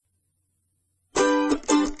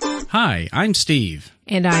Hi, I'm Steve.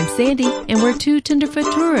 And I'm Sandy, and we're two Tenderfoot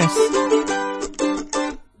tourists.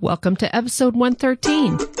 Welcome to episode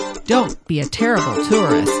 113. Don't be a terrible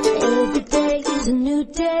tourist. Every day is a new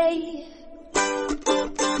day.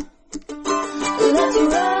 Let's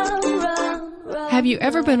run. Have you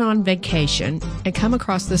ever been on vacation and come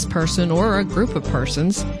across this person or a group of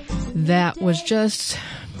persons that was just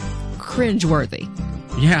cringeworthy?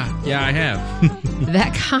 Yeah, I have.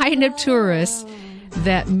 That kind of tourist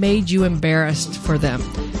that made you embarrassed for them.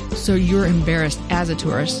 So you're embarrassed as a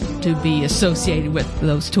tourist to be associated with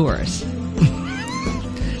those tourists.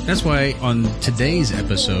 That's why on today's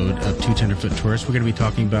episode of Two Tenderfoot Tourists, we're going to be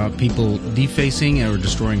talking about people defacing or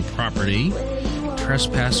destroying property,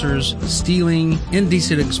 trespassers, stealing,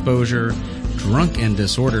 indecent exposure, drunk and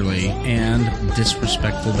disorderly, and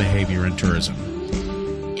disrespectful behavior in tourism.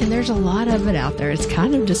 And there's a lot of it out there. It's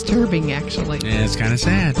kind of disturbing, actually. And it's kind of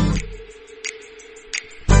sad.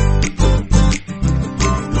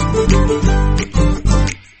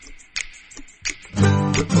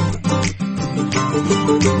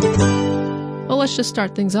 Well, let's just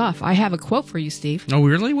start things off. I have a quote for you, Steve. Oh,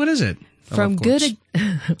 really? What is it? From good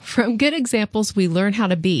examples, we learn how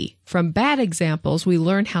to be. From bad examples, we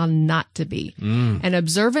learn how not to be. An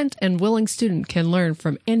observant and willing student can learn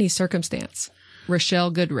from any circumstance.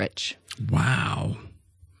 Rochelle Goodrich. Wow.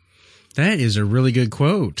 That is a really good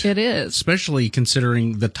quote. It is. Especially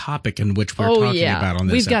considering the topic in which we're talking about on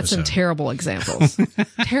this We've got episode. some terrible examples.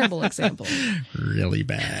 Terrible examples. Really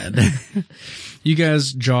bad. You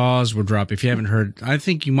guys, jaws will drop. If you haven't heard, I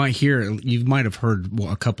think you might have heard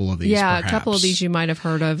a couple of these. Yeah, perhaps. a couple of these you might have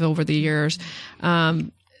heard of over the years.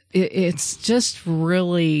 It's just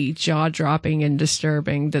really jaw-dropping and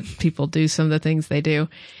disturbing that people do some of the things they do.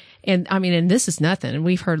 And I mean, and this is nothing. And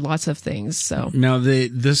we've heard lots of things. So now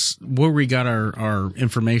where we got our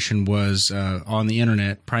information was on the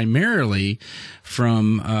internet, primarily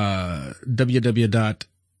from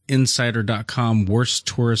www.insider.com, worst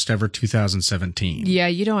tourist ever 2017. Yeah,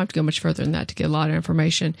 you don't have to go much further than that to get a lot of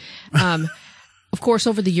information. Of course,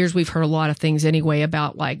 over the years, we've heard a lot of things anyway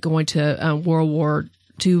about like going to World War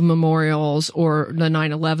II memorials or the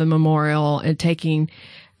 9/11 memorial and taking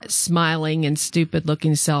smiling and stupid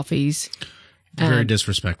looking selfies. Very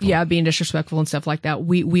disrespectful. Yeah, being disrespectful and stuff like that.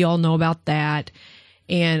 We all know about that.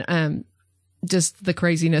 And just the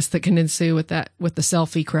craziness that can ensue with the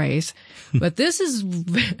selfie craze. But this is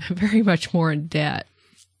very much more in depth.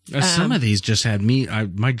 Some of these just had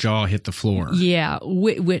my jaw hit the floor. Yeah.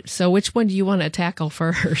 So which one do you want to tackle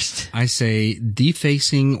first? I say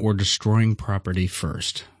defacing or destroying property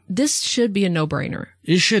first. This should be a no-brainer.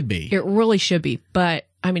 It should be. It really should be. But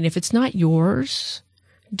I mean, if it's not yours,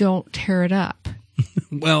 don't tear it up.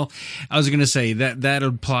 Well, I was going to say that would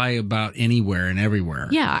apply about anywhere and everywhere.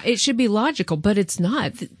 Yeah, it should be logical, but it's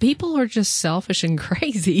not. People are just selfish and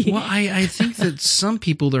crazy. Well, I think that some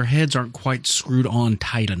people, their heads aren't quite screwed on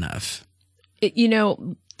tight enough.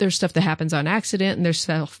 There's stuff that happens on accident and there's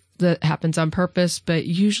stuff that happens on purpose, but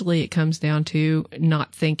usually it comes down to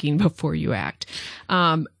not thinking before you act.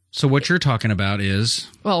 So what you're talking about is?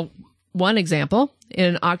 Well, one example,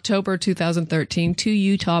 in October 2013, two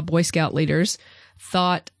Utah Boy Scout leaders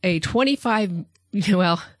thought let's try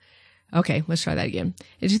that again.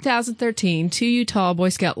 In 2013, two Utah Boy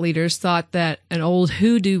Scout leaders thought that an old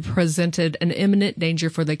hoodoo presented an imminent danger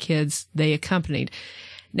for the kids they accompanied.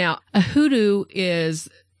 Now, a hoodoo is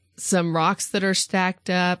some rocks that are stacked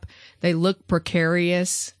up. They look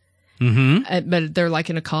precarious, but they're like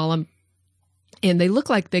in a column. And they look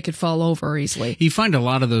like they could fall over easily. You find a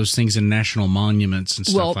lot of those things in national monuments and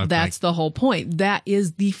stuff like that. Well, that's the whole point. That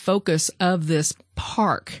is the focus of this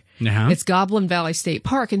park. Uh-huh. It's Goblin Valley State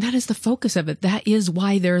Park, and that is the focus of it. That is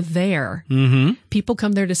why they're there. Mm-hmm. People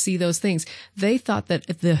come there to see those things. They thought that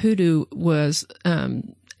the hoodoo was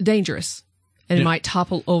dangerous and might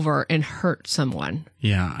topple over and hurt someone.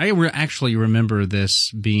 Yeah, I actually remember this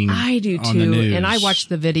being I do on the too. news. And I watched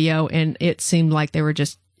the video, and it seemed like they were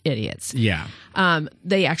just idiots. Yeah.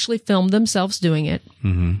 They actually filmed themselves doing it,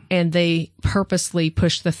 and they purposely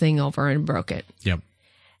pushed the thing over and broke it. Yep.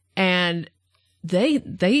 And they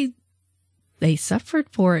suffered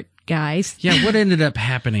for it, guys. Yeah. What ended up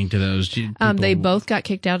happening to those people? They both got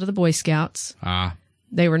kicked out of the Boy Scouts. Ah.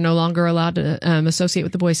 They were no longer allowed to associate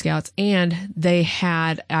with the Boy Scouts, and they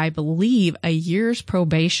had, I believe, a year's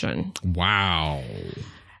probation. Wow.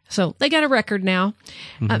 So they got a record now.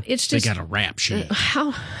 It's just they got a rap sheet.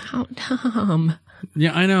 How dumb.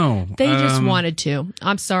 Yeah, I know. They just wanted to.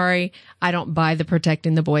 I'm sorry. I don't buy the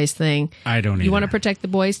protecting the boys thing. I don't either. You want to protect the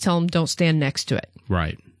boys? Tell them don't stand next to it.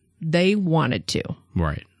 Right. They wanted to.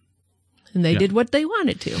 Right. and they did what they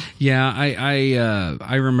wanted to. Yeah,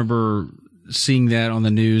 I remember seeing that on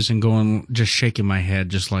the news and going, just shaking my head,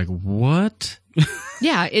 just like, what?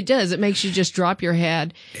 Yeah, it does. It makes you just drop your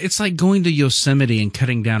head. It's like going to Yosemite and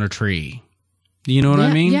cutting down a tree. You know what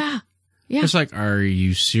I mean? Yeah. Yeah. It's like, are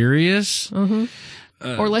you serious?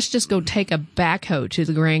 Or let's just go take a backhoe to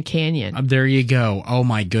the Grand Canyon. There you go. Oh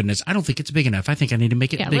my goodness. I don't think it's big enough. I think I need to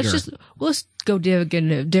make it bigger. Let's go dig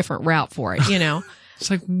in a different route for it, you know. It's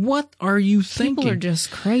like, what are you thinking? People are just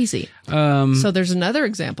crazy. So there's another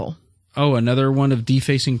example. Oh, another one of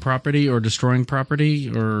defacing property or destroying property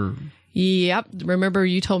or... Yep. Remember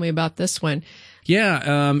you told me about this one.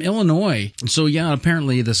 Yeah, Illinois. So yeah,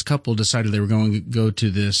 apparently this couple decided they were going to go to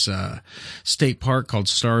this state park called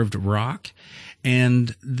Starved Rock.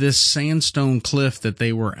 And this sandstone cliff that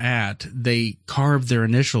they were at, they carved their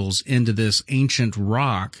initials into this ancient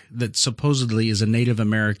rock that supposedly is a Native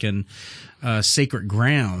American sacred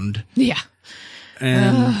ground. Yeah.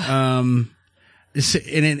 And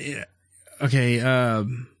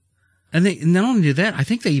and they not only did that, I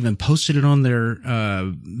think they even posted it on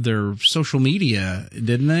their social media,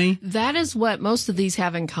 didn't they? That is what most of these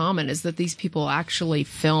have in common, is that these people actually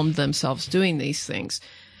filmed themselves doing these things,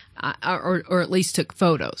 or at least took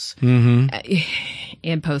photos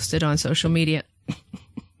and posted on social media.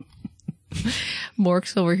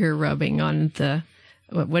 Mork's over here rubbing on the,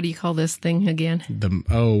 what do you call this thing again?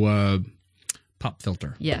 Pop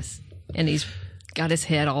filter. Yes, and he's got his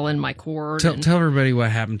head all in my cord. Tell everybody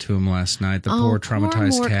what happened to him last night. The poor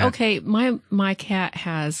traumatized cat. Okay, my cat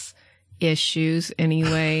has issues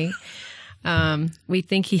anyway. We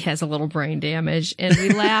think he has a little brain damage, and we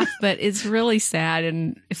laugh, but it's really sad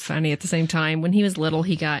and funny at the same time. When he was little,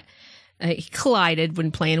 he collided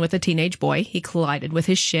when playing with a teenage boy. He collided with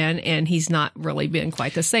his shin, and he's not really been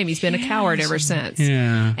quite the same. He's been a coward ever since.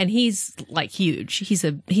 Yeah. And he's like huge.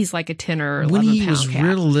 He's like a 10 or 11 when he pound was cat.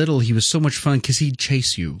 real little, he was so much fun because he'd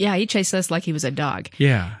chase you. Yeah, he chased us like he was a dog.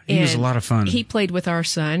 Yeah, he was a And lot of fun. He played with our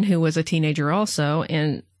son, who was a teenager also,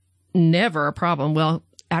 and never a problem. Well,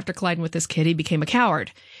 after colliding with this kid, he became a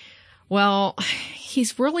coward. Well,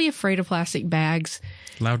 he's really afraid of plastic bags.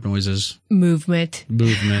 Loud noises. Movement.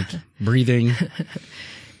 Breathing.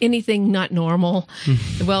 Anything not normal.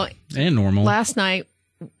 Well, And normal. last night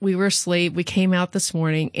we were asleep. We came out this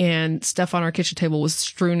morning and stuff on our kitchen table was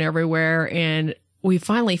strewn everywhere. And we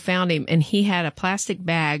finally found him, and he had a plastic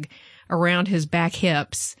bag around his back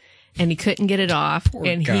hips, and he couldn't get it off. Poor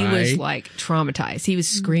and guy. he was like traumatized. He was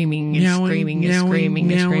screaming and Meowing, screaming and meowing,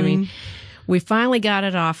 screaming and screaming. meowing. We finally got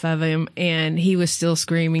it off of him, and he was still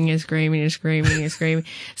screaming and screaming and screaming and screaming.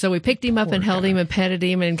 So we picked him up and held him and petted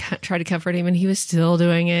him and tried to comfort him, and he was still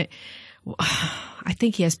doing it. I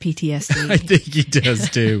think he has PTSD. I think he does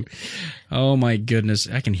too. Oh my goodness.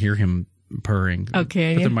 I can hear him purring.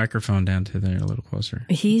 Okay. Put the microphone down to there a little closer.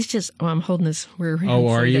 He's just, I'm holding his rear end. Oh,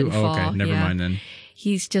 so are he you? doesn't Oh, okay. fall. Never Yeah. mind then.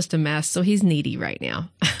 He's just a mess. So he's needy right now.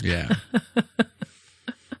 Yeah.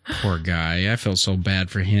 Poor guy. I felt so bad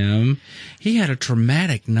for him. He had a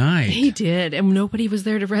traumatic night. He did. And nobody was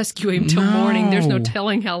there to rescue him till No. morning. There's no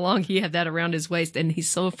telling how long he had that around his waist. And he's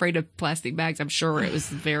so afraid of plastic bags. I'm sure it was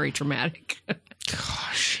very traumatic.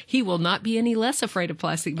 Gosh. He will not be any less afraid of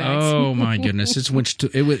plastic bags. Oh my goodness. It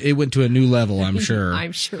went to a new level, I'm sure.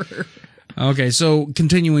 I'm sure. Okay, so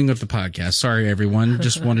continuing with the podcast. Sorry, everyone.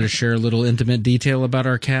 Just wanted to share a little intimate detail about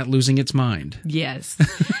our cat losing its mind. Yes.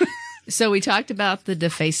 So we talked about the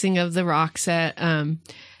defacing of the rocks at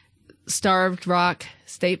Starved Rock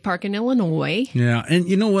State Park in Illinois. Yeah, and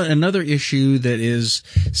you know what? Another issue that is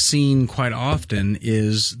seen quite often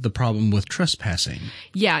is the problem with trespassing.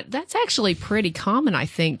 Yeah, that's actually pretty common, I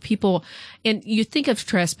think. People, and you think of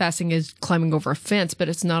trespassing as climbing over a fence, but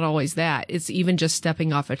it's not always that. It's even just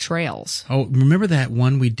stepping off of trails. Oh, remember that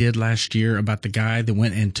one we did last year about the guy that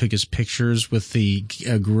went and took his pictures with the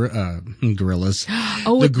gorillas?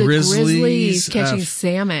 Oh, with the grizzlies uh, catching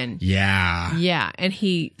salmon. Yeah. Yeah, and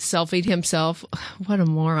he selfied himself. What a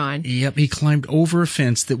moron. Yep, he climbed over a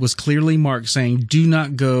fence that was clearly marked saying, "Do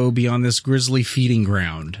not go beyond this grizzly feeding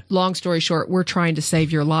ground." Long story short, we're trying to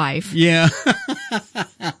save your life. Yeah.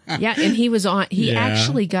 Yeah, and he was on, he Yeah.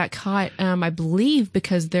 actually got caught, I believe,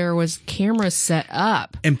 because there was cameras set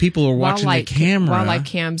up. And people are watching the camera. Wildlife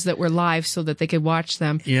cams that were live so that they could watch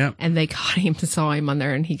them. Yep. And they caught him, saw him on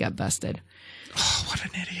there, and he got busted. Oh, what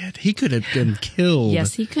an idiot. He could have been killed.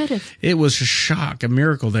 Yes, he could have. It was a shock, a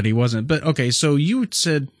miracle that he wasn't. But okay, so you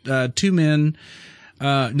said 2 men.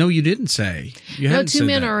 No, you didn't say. You No, hadn't 2 said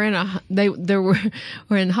men that. are in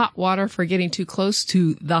were in hot water for getting too close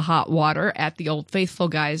to the hot water at the Old Faithful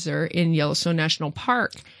Geyser in Yellowstone National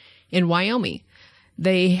Park in Wyoming.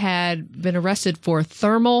 they had been arrested for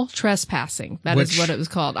thermal trespassing. That is Which- what it was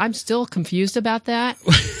called. I'm still confused about that.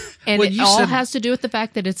 And Well, it you all said- has to do with the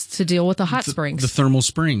fact that it's to deal with the hot springs. The thermal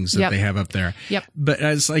springs that Yep. they have up there. Yep. But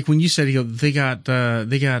it's like when you said they got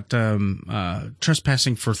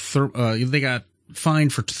trespassing for they got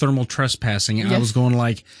fined for thermal trespassing, and I Yes. was going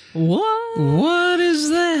like, what is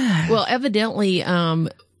that? Well, evidently,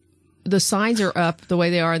 the signs are up the way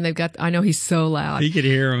they are, and they've got, I know he's so loud. You could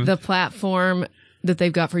hear them. The platform that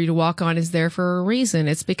they've got for you to walk on is there for a reason.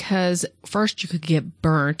 It's because first you could get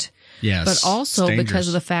burnt, Yes, but also it's because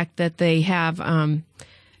of the dangerous. fact that they have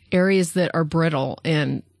areas that are brittle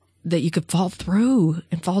and that you could fall through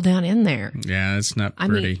and fall down in there. Yeah, it's not I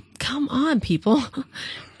pretty. mean, come on, people.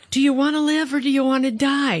 Do you want to live or do you want to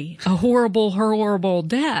die? A horrible, horrible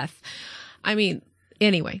death. I mean,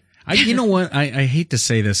 anyway. You know what? I hate to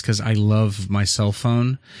say this because I love my cell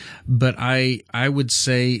phone, but I would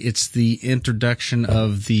say it's the introduction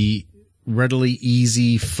of the readily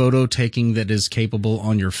easy photo taking that is capable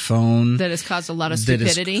on your phone. That has caused a lot of that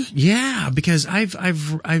is- stupidity. yeah, because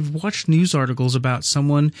I've watched news articles about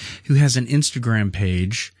someone who has an Instagram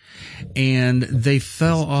page and they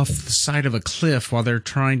fell off the side of a cliff while they're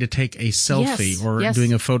trying to take a selfie or yes.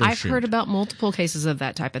 doing a photo I've shoot. heard about multiple cases of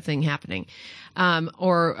that type of thing happening.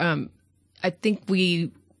 I think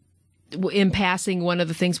in passing, one of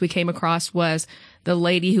the things we came across was the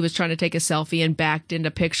lady who was trying to take a selfie and backed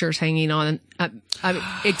into pictures hanging on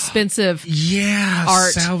expensive yeah,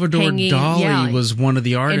 art Salvador hanging- Dali yeah, was one of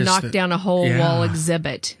the artists and knocked that- down a whole yeah. wall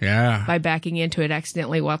exhibit Yeah, by backing into it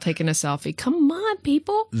accidentally while taking a selfie. Come on,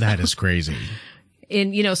 people. that is crazy.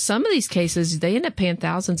 And, some of these cases, they end up paying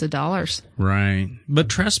thousands of dollars. Right. But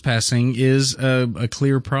trespassing is a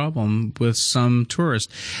clear problem with some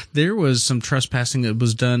tourists. There was some trespassing that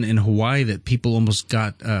was done in Hawaii that people almost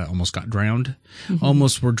got drowned. Mm-hmm.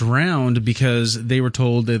 Almost were drowned because they were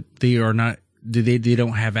told that they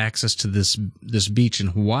don't have access to this beach in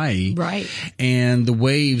Hawaii. Right. And the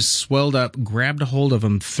waves swelled up, grabbed a hold of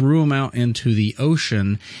them, threw them out into the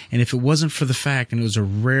ocean. And if it wasn't for the fact, and it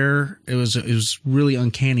was really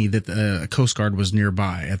uncanny that the Coast Guard was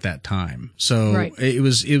nearby at that time. So Right. it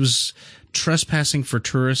was trespassing for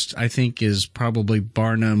tourists, I think, is probably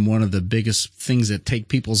bar none one of the biggest things that take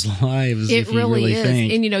people's lives. It if you really is.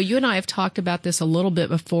 think. And, you and I have talked about this a little bit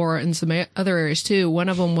before in some other areas too. One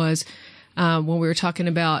of them was when we were talking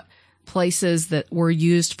about places that were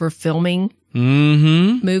used for filming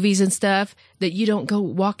movies and stuff, that you don't go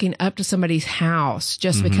walking up to somebody's house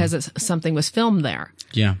just because something was filmed there.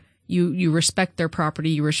 Yeah. You respect their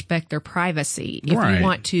property, you respect their privacy. If Right. you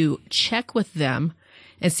want to check with them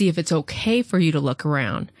and see if it's okay for you to look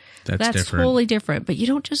around, That's different. totally different. But you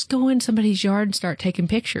don't just go in somebody's yard and start taking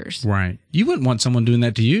pictures. Right. You wouldn't want someone doing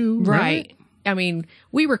that to you. Right. I mean,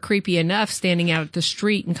 we were creepy enough standing out at the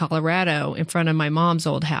street in Colorado in front of my mom's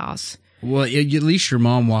old house. Well, at least your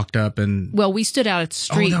mom walked up and Well, we stood out at the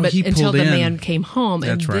street, no, but he until pulled the in. man came home,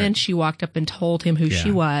 and That's right. then she walked up and told him who she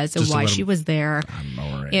Yeah, was and just to why let him- she was there.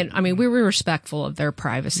 And I mean, we were respectful of their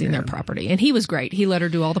privacy and their property. And he was great. He let her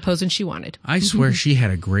do all the posing she wanted. I swear she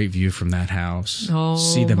had a great view from that house. Oh,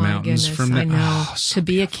 see the my mountains goodness, from that. I know. Oh, so To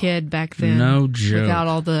be a kid back then, No joke. without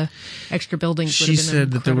all the extra buildings, would she have been said an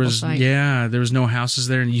that there incredible was sight. there was no houses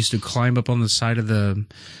there, and you used to climb up on the side of the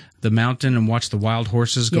mountain and watch the wild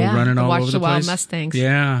horses go Yeah, running and all watch over the the wild place. Mustangs.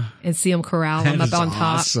 Yeah, and see them corral them that up is on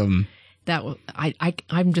top. awesome.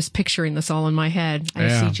 I'm just picturing this all in my head. I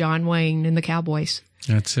Yeah. see John Wayne and the Cowboys.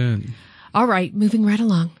 That's it. All right, moving right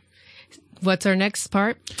along. What's our next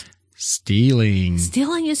part? Stealing.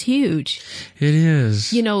 Stealing is huge. It is.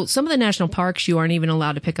 Some of the national parks, you aren't even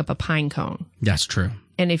allowed to pick up a pine cone. That's true.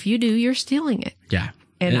 And if you do, you're stealing it. Yeah.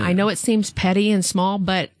 And Yeah. I know it seems petty and small,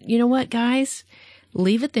 but you know what, guys?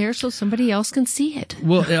 Leave it there so somebody else can see it.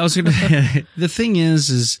 Well, I was going to, the thing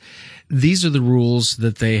is these are the rules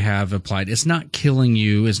that they have applied. It's not killing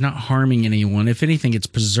you. It's not harming anyone. If anything, it's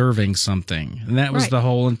preserving something. And that was Right. the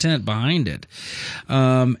whole intent behind it.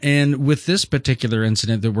 And with this particular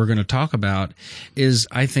incident that we're going to talk about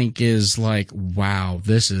I think is like, wow,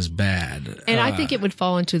 this is bad. And I think it would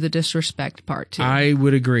fall into the disrespect part too. I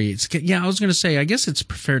would agree. I was going to say, I guess it's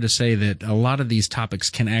fair to say that a lot of these topics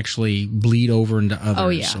can actually bleed over into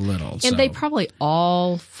others a little. And so. they probably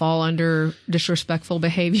all fall under disrespectful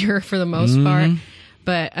behavior for the most Mm-hmm. part.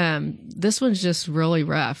 But this one's just really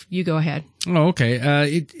rough. You go ahead. Oh,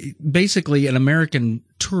 okay. Basically, an American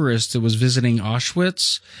tourist that was visiting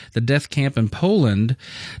Auschwitz, the death camp in Poland,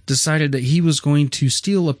 decided that he was going to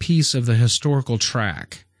steal a piece of the historical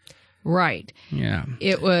track. Right. Yeah.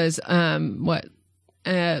 It was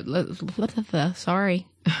Sorry.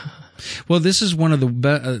 Well, this is one of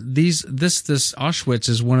the this Auschwitz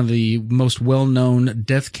is one of the most well-known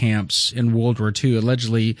death camps in World War II.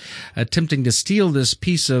 Allegedly, attempting to steal this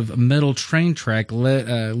piece of metal train track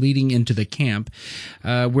leading into the camp,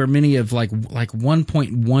 where many of like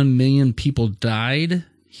 1.1 million people died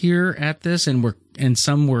here at this, and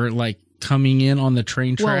some were like coming in on the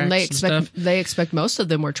train tracks. Well, they expect most of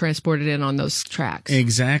them were transported in on those tracks.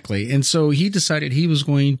 Exactly. And so he decided he was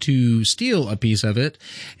going to steal a piece of it,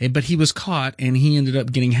 but he was caught, and he ended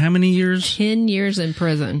up getting how many years? 10 years in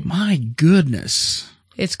prison. My goodness.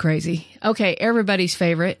 It's crazy. Okay, everybody's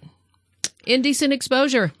favorite. Indecent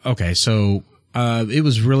exposure. Okay, so it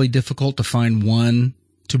was really difficult to find one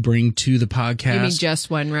to bring to the podcast. You mean just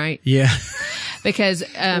one, right? Yeah. Because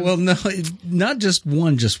well, no, not just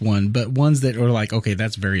one, but ones that are like, okay,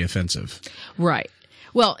 that's very offensive. Right.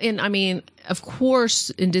 Well, and I mean, of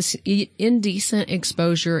course, indecent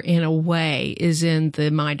exposure in a way is in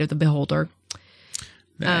the mind of the beholder.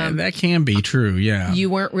 That can be true, yeah. You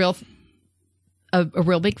weren't a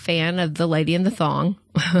real big fan of the lady in the thong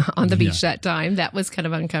on the beach that time. That was kind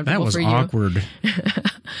of uncomfortable for you. That was awkward.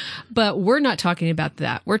 But we're not talking about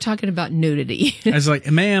that. We're talking about nudity. I was like,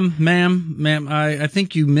 ma'am, I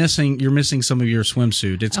think you're missing some of your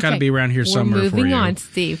swimsuit. It's got to be around here somewhere for you. We're moving on,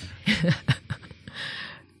 Steve.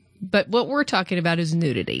 But what we're talking about is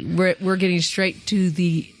nudity. We're getting straight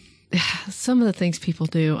to some of the things people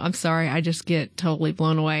do. I'm sorry. I just get totally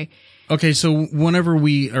blown away. Okay, so whenever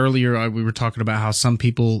we were talking about how some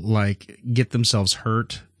people like get themselves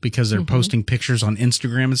hurt because they're posting pictures on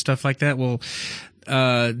Instagram and stuff like that. Well,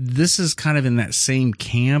 this is kind of in that same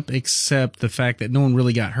camp, except the fact that no one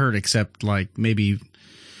really got hurt except like maybe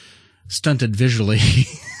stunted visually.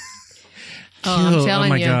 I'm telling you. Oh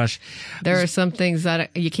my gosh. There are some things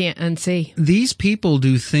that you can't unsee. These people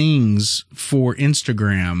do things for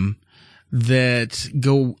Instagram that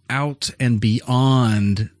go out and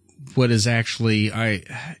beyond what is actually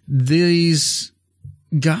these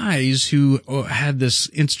guys who had this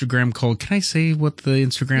Instagram called, can I say what the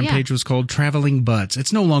Instagram page was called? Traveling Butts.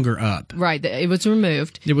 It's no longer up. Right. It was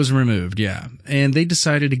removed. It was removed, yeah. And they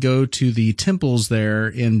decided to go to the temples there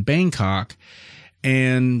in Bangkok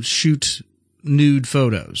and shoot nude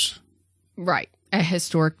photos. Right. At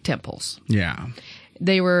historic temples. Yeah.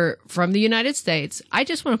 They were from the United States. I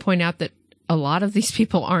just want to point out that a lot of these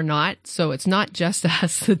people are not. So it's not just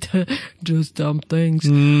us that just dumb things.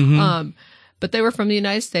 Mm-hmm. But they were from the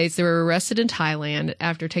United States. They were arrested in Thailand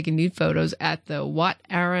after taking nude photos at the Wat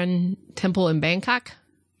Arun Temple in Bangkok.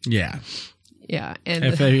 Yeah. Yeah. And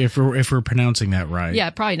if we're pronouncing that right. Yeah,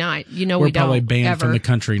 probably not. You know, we're we don't probably banned ever from the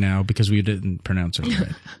country now because we didn't pronounce it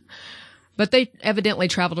right. But they evidently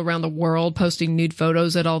traveled around the world posting nude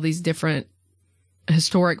photos at all these different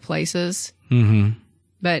historic places. Mm-hmm.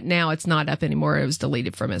 But now it's not up anymore. It was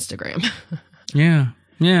deleted from Instagram. Yeah.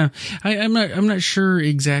 Yeah. I'm not sure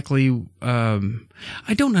exactly.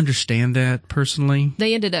 I don't understand that personally.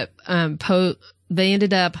 They ended up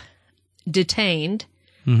detained,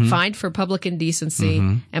 fined for public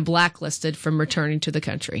indecency, and blacklisted from returning to the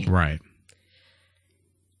country. Right.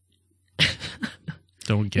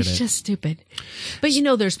 Don't get it. It's just stupid. But you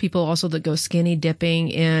know, there's people also that go skinny dipping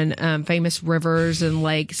in famous rivers and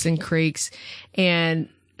lakes and creeks and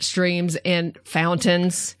streams and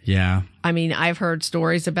fountains. Yeah. I mean, I've heard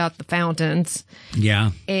stories about the fountains.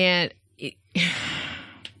 Yeah. And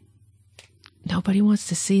nobody wants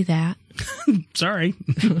to see that. Sorry.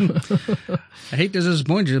 I hate to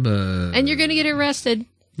disappoint you, but... And you're going to get arrested.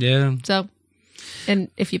 Yeah. So...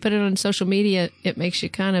 And if you put it on social media, it makes you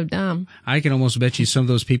kind of dumb. I can almost bet you some of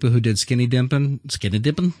those people who did dimping?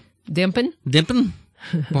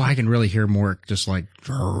 Well, I can really hear more just like...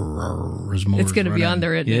 It's going to be on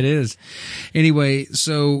there, isn't it? It is. Anyway,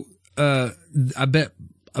 so I bet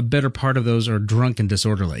a better part of those are drunk and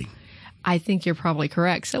disorderly. I think you're probably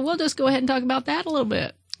correct. So we'll just go ahead and talk about that a little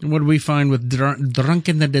bit. What do we find with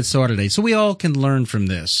drunken and disorderly? So we all can learn from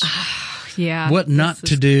this. Yeah. What not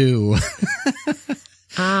to do.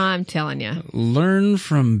 I'm telling you. Learn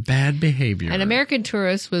from bad behavior. An American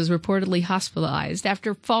tourist was reportedly hospitalized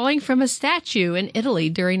after falling from a statue in Italy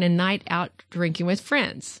during a night out drinking with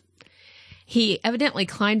friends. He evidently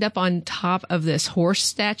climbed up on top of this horse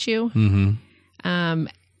statue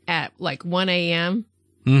at like 1 a.m.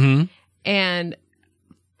 And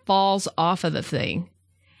falls off of the thing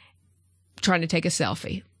trying to take a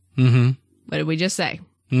selfie. What did we just say?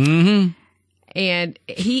 And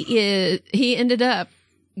he ended up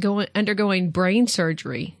undergoing brain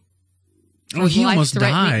surgery. Oh, he almost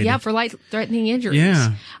died. Yeah, for life-threatening injuries.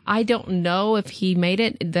 Yeah. I don't know if he made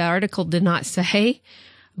it. The article did not say,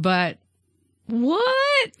 but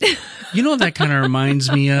What? You know what that kind of reminds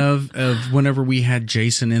me of whenever we had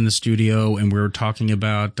Jason in the studio and we were talking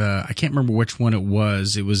about, I can't remember which one it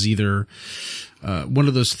was. It was either one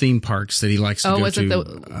of those theme parks that he likes to go was it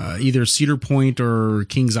to, either Cedar Point or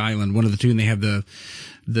Kings Island, one of the two, and they have a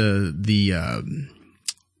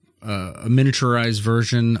miniaturized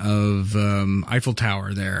version of Eiffel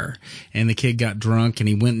Tower there. And the kid got drunk and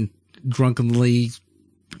he went and drunkenly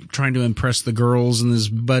trying to impress the girls and his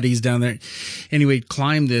buddies down there. Anyway,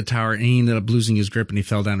 climbed the tower and he ended up losing his grip and he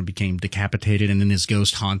fell down and became decapitated, and then his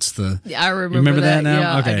ghost haunts the... I remember that now?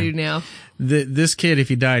 Yeah, Okay. I do now. This kid, if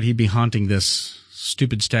he died, he'd be haunting this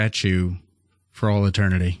stupid statue for all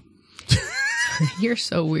eternity. You're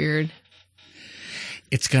so weird.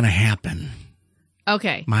 It's gonna happen.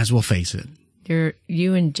 Okay. Might as well face it.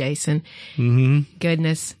 You and Jason. Mm-hmm.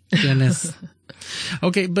 Goodness.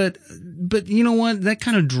 Okay, but you know what? That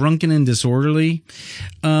kind of drunken and disorderly,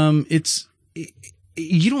 you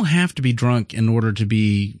don't have to be drunk in order to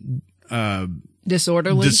be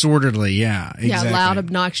Disorderly. Disorderly, yeah, exactly. Yeah, loud,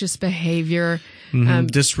 obnoxious behavior.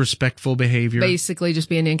 Disrespectful behavior. Basically just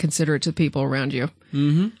being inconsiderate to people around you.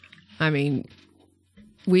 Mm-hmm. I mean,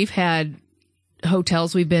 we've had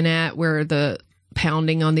hotels we've been at where the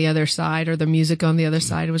pounding on the other side or the music on the other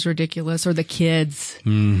side was ridiculous, or the kids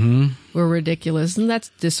were ridiculous, and that's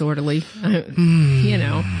disorderly. You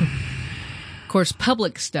know, of course,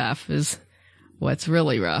 public stuff is what's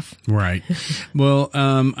really rough. Right. Well,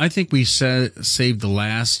 I think we saved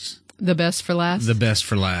the best for last. The best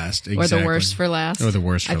for last. Exactly. Or the worst for last. Or the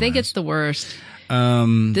worst for last. I think it's the worst.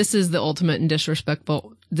 This is the ultimate in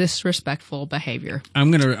disrespectful behavior.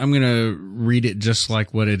 I'm gonna read it just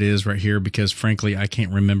like what it is right here, because frankly I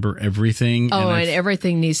can't remember everything. And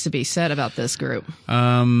everything needs to be said about this group.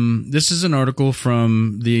 This is an article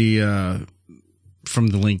from the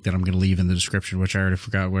link that I'm going to leave in the description, which I already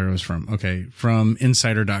forgot where it was from. Okay, from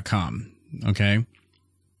Insider.com. Okay,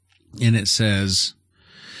 and it says,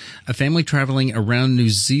 a family traveling around New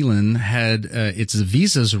Zealand had its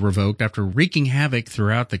visas revoked after wreaking havoc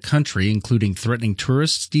throughout the country, including threatening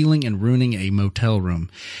tourists, stealing, and ruining a motel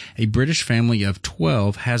room. A British family of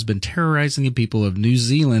 12 has been terrorizing the people of New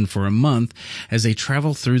Zealand for a month as they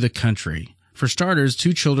travel through the country. For starters,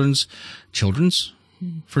 two children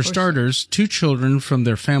from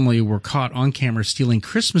their family were caught on camera stealing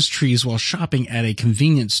Christmas trees while shopping at a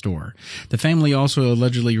convenience store. The family also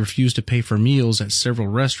allegedly refused to pay for meals at several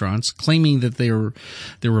restaurants, claiming that there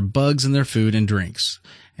were bugs in their food and drinks.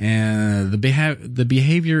 And the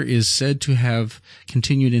behavior is said to have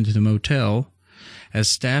continued into the motel, as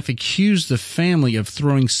staff accused the family of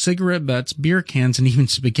throwing cigarette butts, beer cans, and even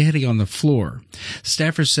spaghetti on the floor.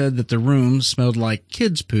 Staffers said that the room smelled like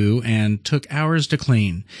kids' poo and took hours to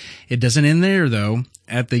clean. It doesn't end there, though.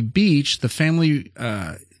 At the beach, the family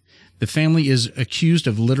is accused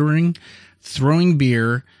of littering, throwing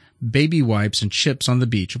beer, baby wipes, and chips on the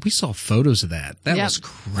beach. We saw photos of that. That was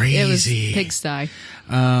crazy. It was pigsty.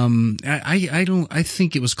 I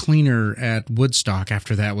think it was cleaner at Woodstock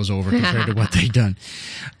after that was over compared to what they'd done.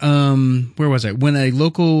 Where was I? When a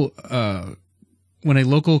local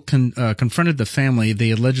confronted the family,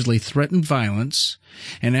 they allegedly threatened violence.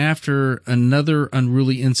 And after another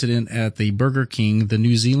unruly incident at the Burger King, the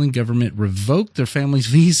New Zealand government revoked their family's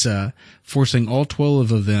visa, forcing all 12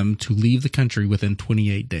 of them to leave the country within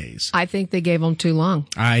 28 days. I think they gave them too long.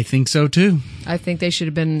 I think so too. I think they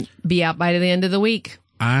should have be out by the end of the week.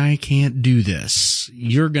 I can't do this.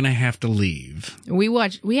 You're going to have to leave.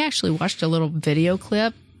 We actually watched a little video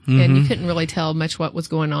clip. And you couldn't really tell much what was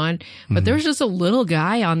going on. But there was just a little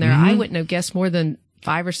guy on there. I wouldn't have guessed more than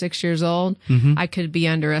 5 or 6 years old. I could be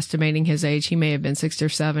underestimating his age. He may have been 6 or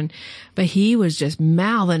 7. But he was just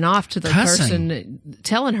mouthing off to the person,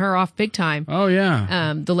 telling her off big time. Oh,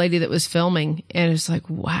 yeah. The lady that was filming. And it's like,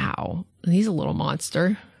 wow, he's a little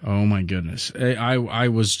monster. Oh, my goodness. I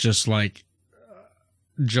was just like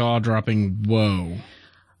jaw-dropping, whoa.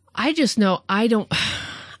 I just know I don't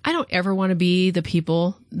ever want to be the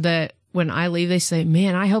people that when I leave, they say,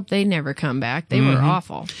 man, I hope they never come back. They were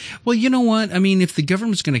awful. Well, you know what? I mean, if the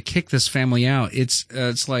government's going to kick this family out, it's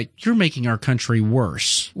like you're making our country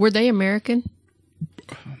worse. Were they American?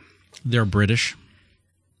 They're British.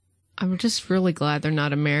 I'm just really glad they're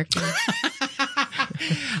not American.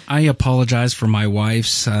 I apologize for my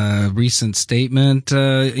wife's recent statement,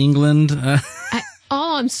 England.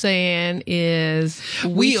 All I'm saying is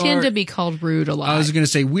we tend to be called rude a lot. I was going to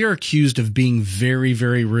say, we are accused of being very,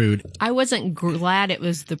 very rude. I wasn't glad it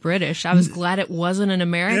was the British. I was glad it wasn't an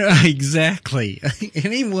American. Yeah, exactly.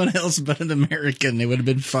 Anyone else but an American, it would have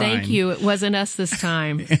been fine. Thank you. It wasn't us this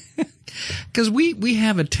time. Because we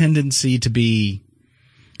have a tendency to be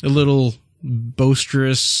a little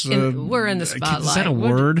boisterous. We're in the spotlight. Is that a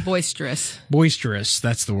word? Boisterous. Boisterous.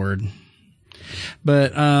 That's the word.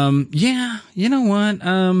 But, yeah, you know what?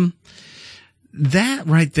 That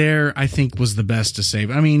right there, I think was the best to say.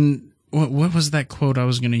 I mean, what was that quote I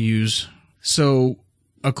was going to use? So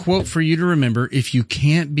a quote for you to remember: if you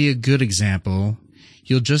can't be a good example,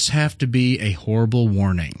 you'll just have to be a horrible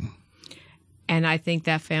warning. And I think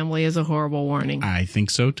that family is a horrible warning. I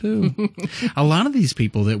think so too. A lot of these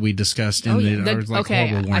people that we discussed in are like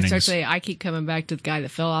horrible warnings. I start saying, I keep coming back to the guy that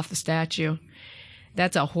fell off the statue.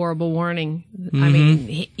 That's a horrible warning. I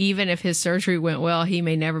mean, even if his surgery went well, he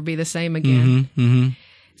may never be the same again.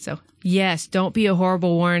 So, yes, don't be a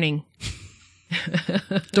horrible warning.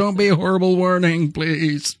 Don't be a horrible warning,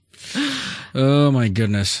 please. Oh, my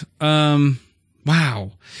goodness.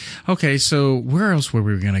 Wow. Okay, so where else were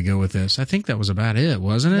we going to go with this? I think that was about it,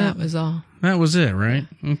 wasn't it? That was all. That was it, right?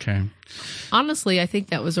 Okay. Honestly, I think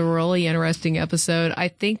that was a really interesting episode. I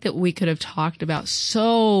think that we could have talked about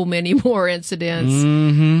so many more incidents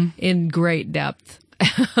in great depth.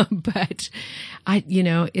 But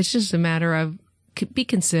it's just a matter of be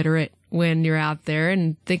considerate when you're out there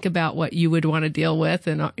and think about what you would want to deal with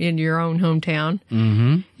in your own hometown.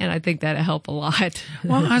 And I think that'll help a lot.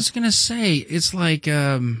 Well, I was going to say, it's like,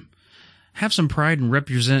 have some pride and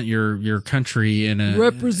represent your country in a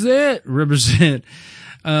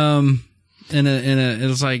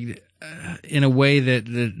it's like in a way that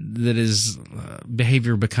is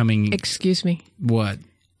behavior becoming. Excuse me. What?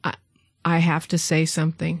 I have to say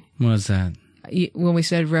something. What is that? When we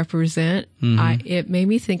said represent, it made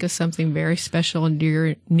me think of something very special and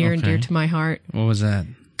near and dear to my heart. What was that?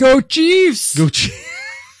 Go Chiefs! Go Chiefs!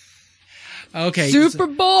 Okay. Super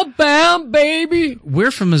Bowl bound, baby!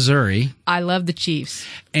 We're from Missouri. I love the Chiefs.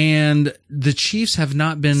 And the Chiefs have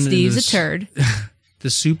not been... Steve's a turd. The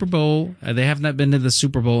Super Bowl, they have not been to the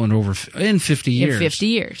Super Bowl in 50 years. In 50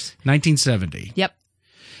 years. 1970. Yep.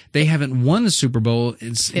 They haven't won the Super Bowl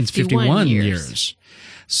in 51 years.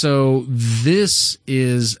 So this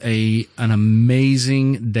is an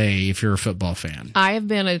amazing day if you're a football fan. I have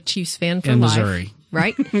been a Chiefs fan for in life. Missouri.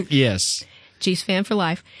 Right? Yes. Chiefs fan for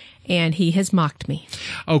life. And he has mocked me.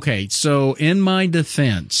 Okay, so in my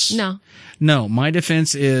defense... No, my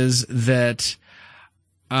defense is that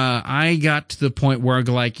I got to the point where I'm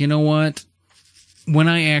like, you know what? When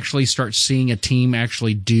I actually start seeing a team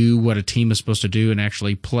actually do what a team is supposed to do and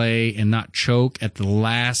actually play and not choke at the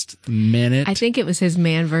last minute. I think it was his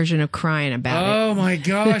man version of crying about it. Oh my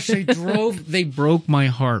gosh, they broke my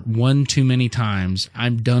heart one too many times.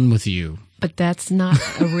 I'm done with you. But that's not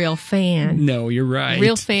a real fan. No, you're right.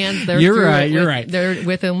 Real fans, you're right. They're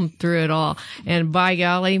with him through it all. And by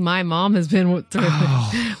golly, my mom has been with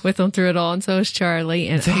them through it all, and so is Charlie.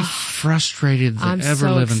 And they frustrated the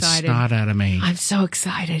ever-living snot out of me. I'm so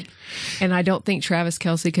excited. And I don't think Travis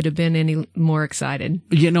Kelce could have been any more excited.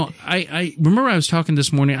 You know, I remember I was talking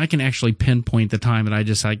this morning. I can actually pinpoint the time that I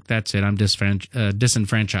just that's it. I'm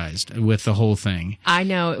disenfranchised with the whole thing. I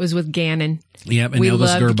know. It was with Gannon. Yep, and we Elvis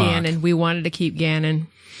loved Gerbach. Gannon. We wanted to keep Gannon.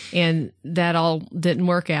 And that all didn't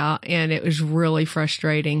work out, and it was really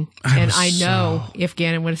frustrating. I know if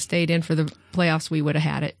Gannon would have stayed in for the playoffs, we would have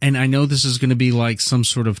had it. And I know this is going to be like some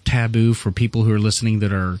sort of taboo for people who are listening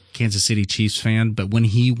that are Kansas City Chiefs fan, but when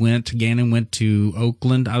Gannon went to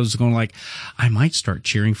Oakland, I was going like, I might start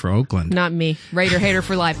cheering for Oakland. Not me. Raider hater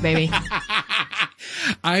for life, baby.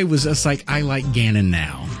 I was just like, I like Gannon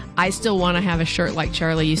now. I still want to have a shirt like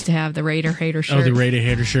Charlie used to have, the Raider hater shirt. Oh, the Raider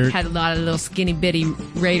hater shirt. Had a lot of little skinny bitty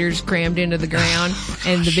Raiders crammed into the ground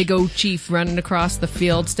and the big old chief running across the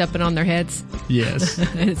field, stepping on their heads. Yes.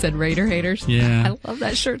 And it said Raider haters. Yeah. I love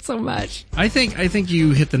that shirt so much. I think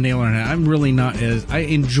you hit the nail on it. I'm really not I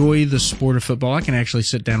enjoy the sport of football. I can actually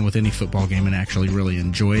sit down with any football game and actually really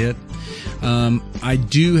enjoy it. I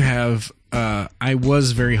do have... I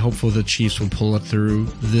was very hopeful the Chiefs would pull it through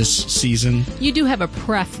this season. You do have a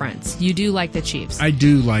preference. You do like the Chiefs. I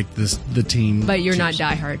do like the team. But you're Chiefs.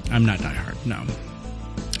 not diehard. I'm not diehard, no.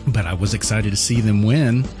 But I was excited to see them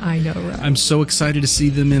win. I know, right? I'm so excited to see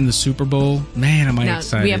them in the Super Bowl. Man, am I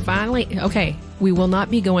excited. We have finally... Okay, we will not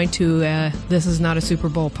be going to... this is not a Super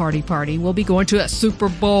Bowl party. We'll be going to a Super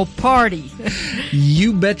Bowl party.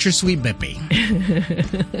 You bet your sweet Bippy.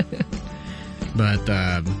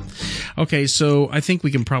 But, okay, so I think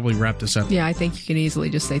we can probably wrap this up. Yeah, I think you can easily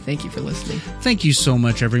just say thank you for listening. Thank you so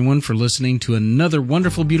much, everyone, for listening to another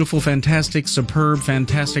wonderful, beautiful, fantastic, superb,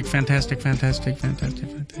 fantastic. That's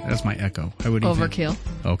my echo. What do you think? Overkill.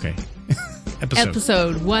 Okay.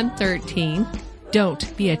 Episode 113.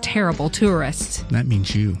 Don't be a terrible tourist. That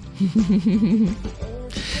means you.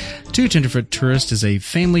 Two Tenderfoot Tourist is a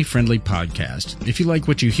family-friendly podcast. If you like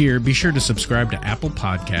what you hear, be sure to subscribe to Apple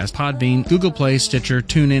Podcasts, Podbean, Google Play, Stitcher,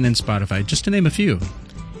 TuneIn, and Spotify, just to name a few.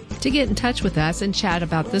 To get in touch with us and chat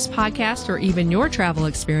about this podcast or even your travel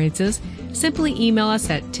experiences, simply email us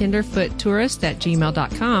at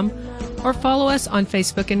tenderfoottourist@gmail.com or follow us on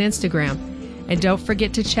Facebook and Instagram. And don't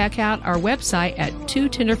forget to check out our website at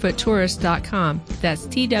twotenderfoottourist.com. That's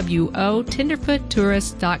TWO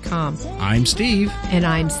tenderfoottourist.com. I'm Steve. And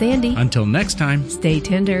I'm Sandy. Until next time. Stay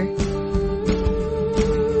tender.